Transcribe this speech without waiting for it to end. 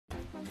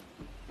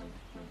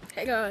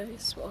Hey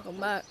guys, welcome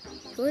back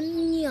to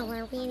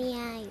another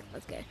video.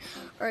 Let's go.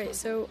 Alright,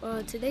 so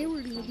today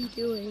we're going to be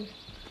doing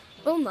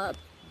bonelab,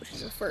 which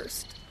is the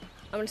first.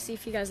 I'm going to see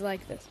if you guys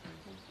like this.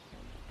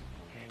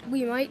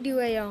 We might do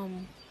a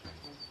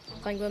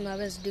playing bonelab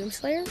as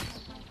Doomslayer,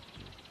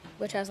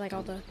 which has like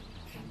all the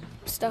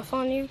stuff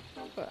on you,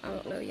 but I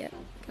don't know yet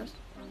because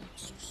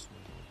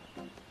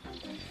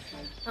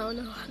I don't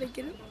know how to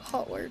get it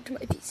hotwired to my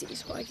PC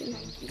so I can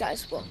you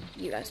guys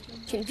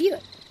can view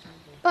it.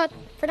 But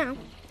for now,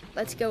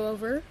 let's go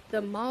over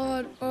the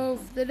mod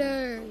of the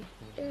day.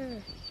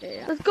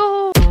 Yeah. Let's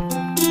go!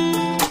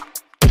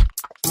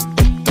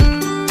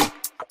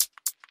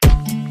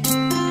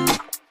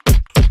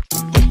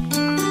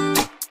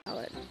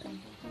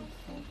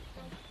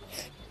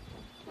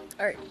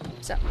 Alright,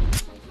 so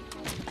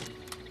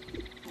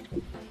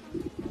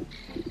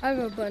I have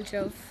a bunch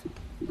of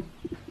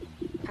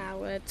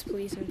pallets,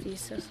 police NPCs,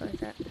 stuff like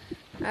that.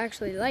 I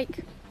actually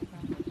like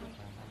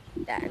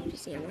that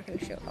NPC. I'm not going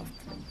to show it off.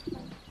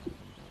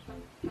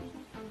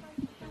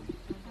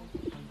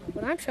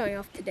 What I'm showing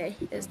off today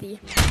is the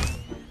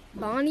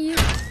Bonnie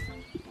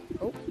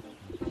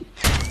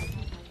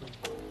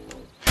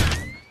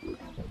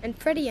and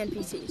Freddy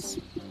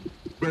NPCs.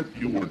 Bet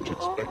you weren't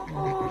expecting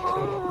me to stop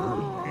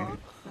early.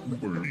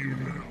 Where are you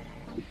now?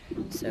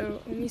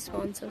 So let me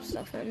spawn some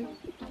stuff in.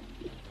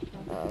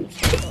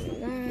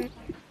 Spawn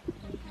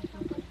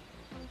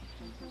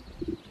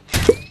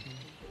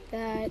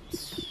that.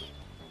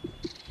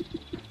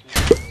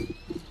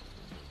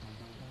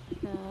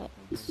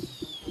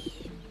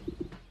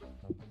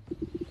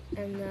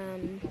 And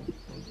then,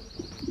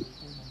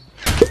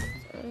 I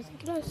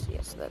think it is.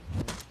 Yes, that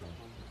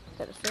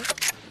is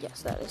it.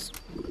 Yes, that is.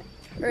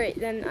 Alright,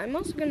 then I'm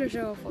also going to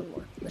show off one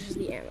more, which is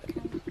the ammo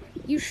can.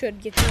 You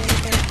should get the ammo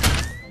can.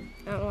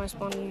 I don't know why I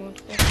spawned in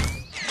multiple.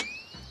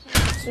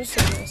 It's just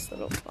a nice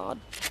little mod.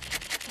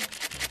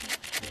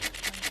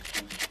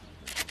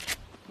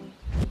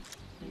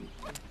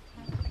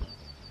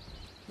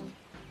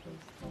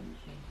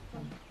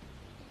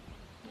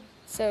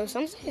 So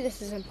some say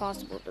this is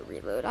impossible to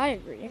reload. I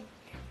agree.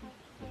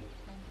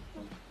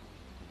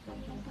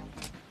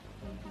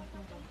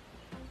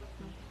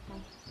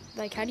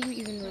 Like, how do you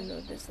even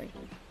reload this thing?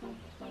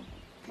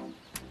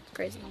 It's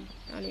crazy.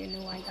 I don't even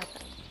know why I got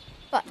that.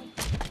 But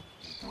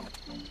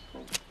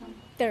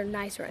they're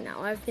nice right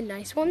now. I have the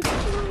nice ones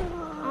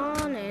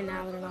on, and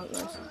now they're not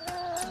nice.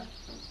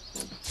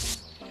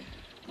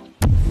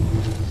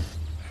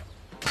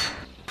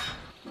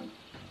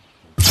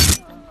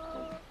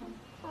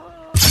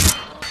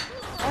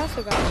 I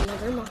also got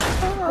another one.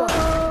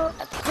 Well,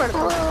 that's part of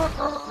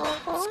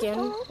the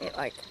skin. It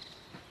like.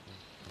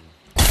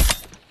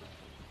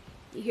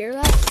 You hear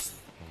that?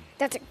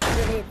 That's a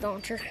grenade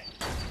launcher.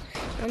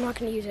 I'm not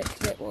going to use it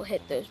because it will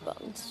hit those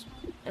buttons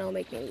and it'll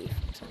make me leave.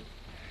 So.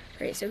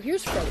 Alright, so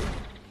here's Freddy.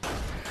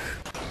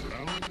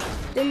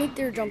 They make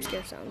their jump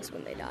scare sounds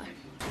when they die.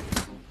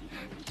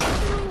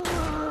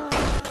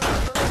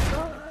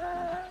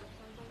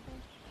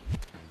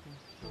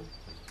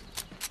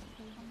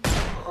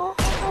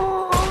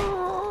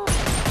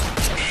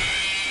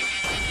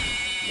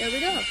 There we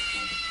go.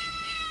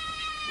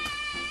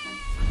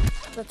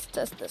 Let's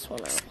test this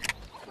one out.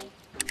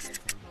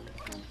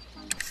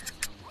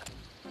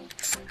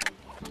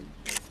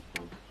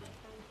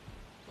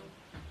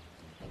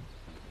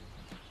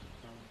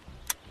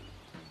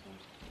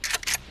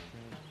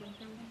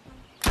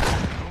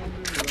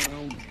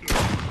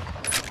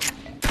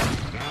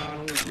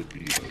 Now would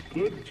be a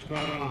good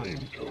time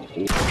to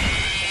hold.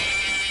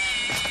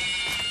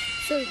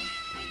 So,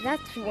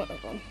 that's one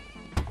of them.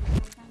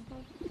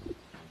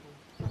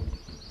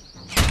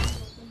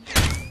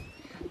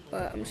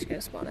 But I'm just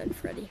gonna spawn in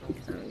Freddy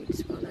because I don't need to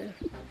spawn in.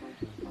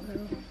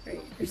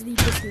 Right, there's the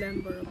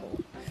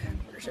dismemberable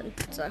version.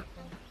 So,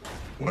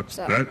 What's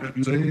that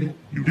you say?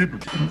 You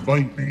didn't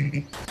invite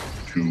me.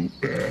 Too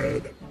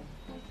bad.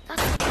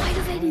 that's the fight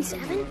of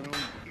 87?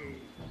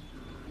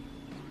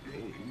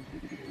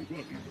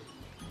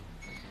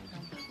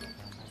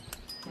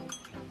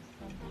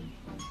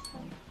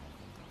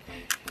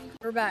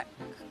 We're back.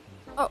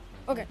 Oh,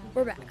 okay,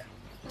 we're back.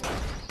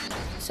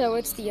 So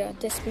it's the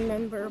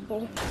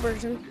dismemberable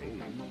version,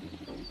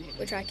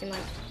 which I can like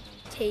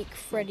take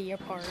Freddy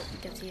apart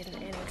because he is an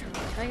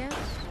animatronic, I guess.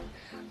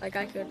 Like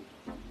I could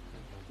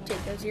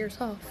take those ears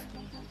off,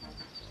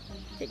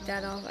 take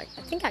that off. Like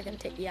I think I can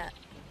take that.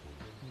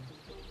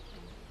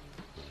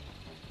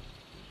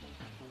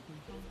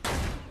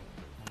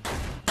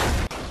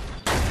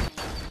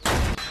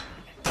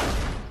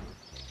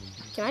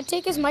 Can I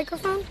take his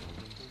microphone?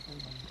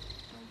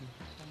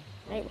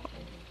 I won't.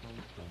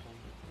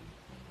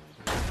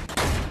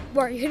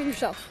 Why are you hitting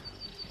yourself?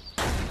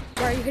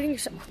 Why are you hitting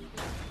yourself?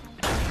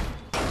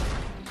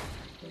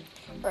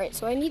 Alright,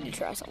 so I need to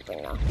try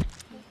something now.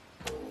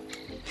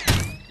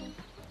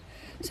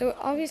 So it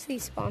obviously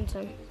spawns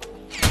him.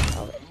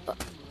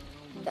 But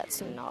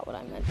that's not what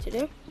I meant to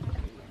do.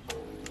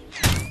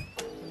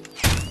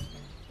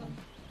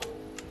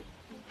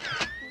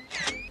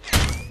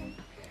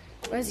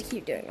 Why does he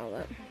keep doing all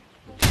that?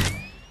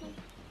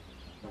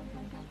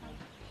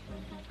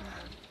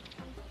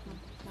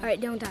 Alright,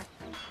 don't die.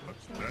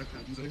 What's that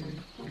to say?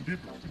 You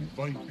didn't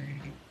find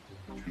me.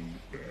 Too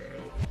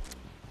bad.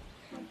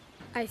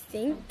 I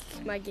think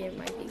my game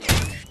might be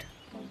glitched.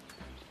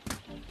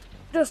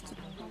 Just a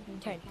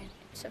tiny bit.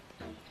 So,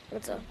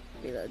 let's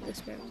reload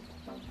this map.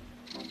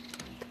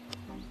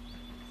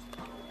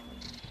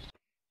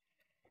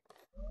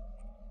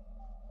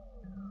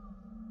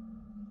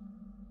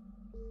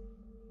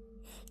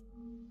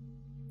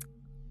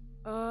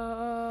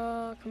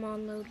 Come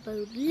on,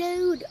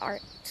 load.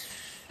 Alright.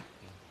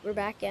 We're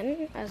back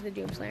in as the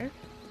Doomslayer.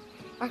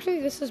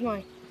 Actually, this is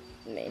my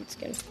main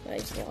skin that I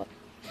got.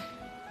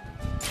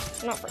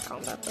 Not for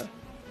combat though.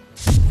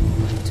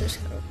 It's just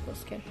a cool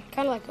skin.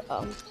 Kind of like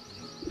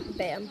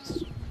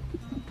Bam's.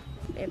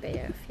 Maybe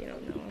if you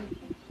don't know him.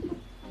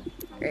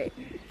 Great.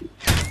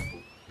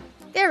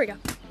 There we go.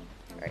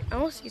 Alright, I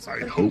want to see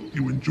something. I hope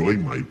you enjoyed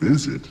my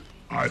visit.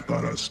 I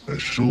got a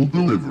special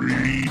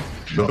delivery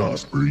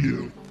just for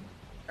you.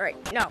 Alright,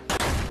 no.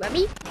 Let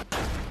me.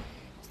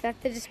 Is that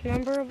the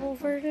dismemberable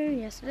version?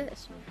 Yes, it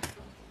is.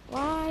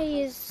 Why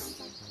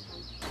is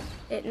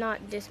it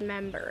not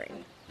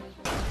dismembering?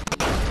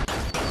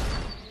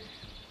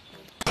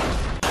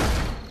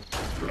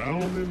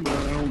 Round and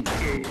round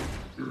we go.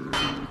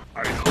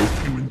 I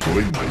hope you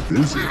enjoyed my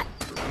visit.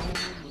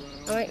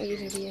 I might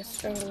need to be a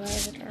strangle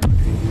avatar.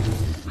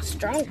 A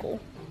strangle?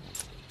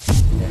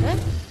 Did I?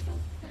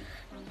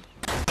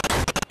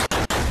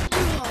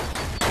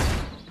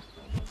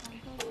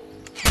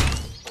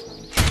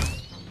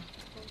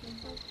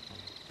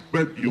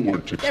 Bet you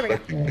weren't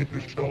expecting me to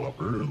show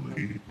up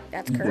early.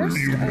 That's Were cursed.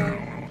 you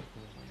now?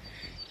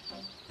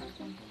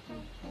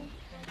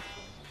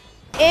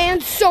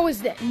 And so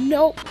is that.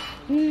 Nope.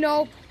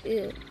 Nope.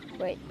 Ew.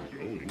 Wait.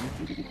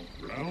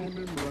 Round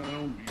and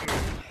round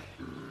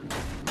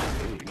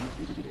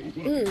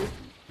we go. Ooh.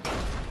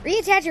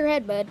 Reattach your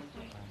head, bud.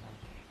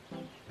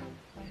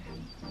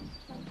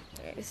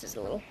 Alright, this is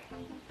a little.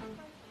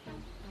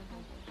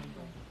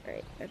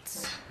 Alright,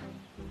 let's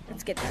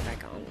get that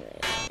back on.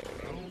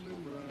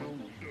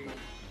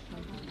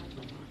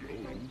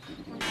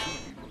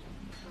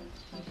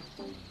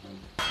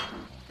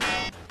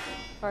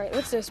 Alright,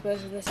 let's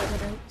dispose of this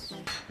evidence.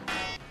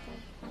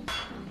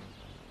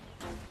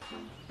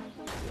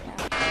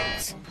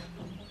 Yeah.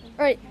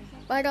 Alright,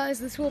 bye guys,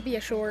 this will be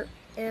a short,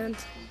 and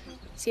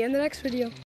see you in the next video.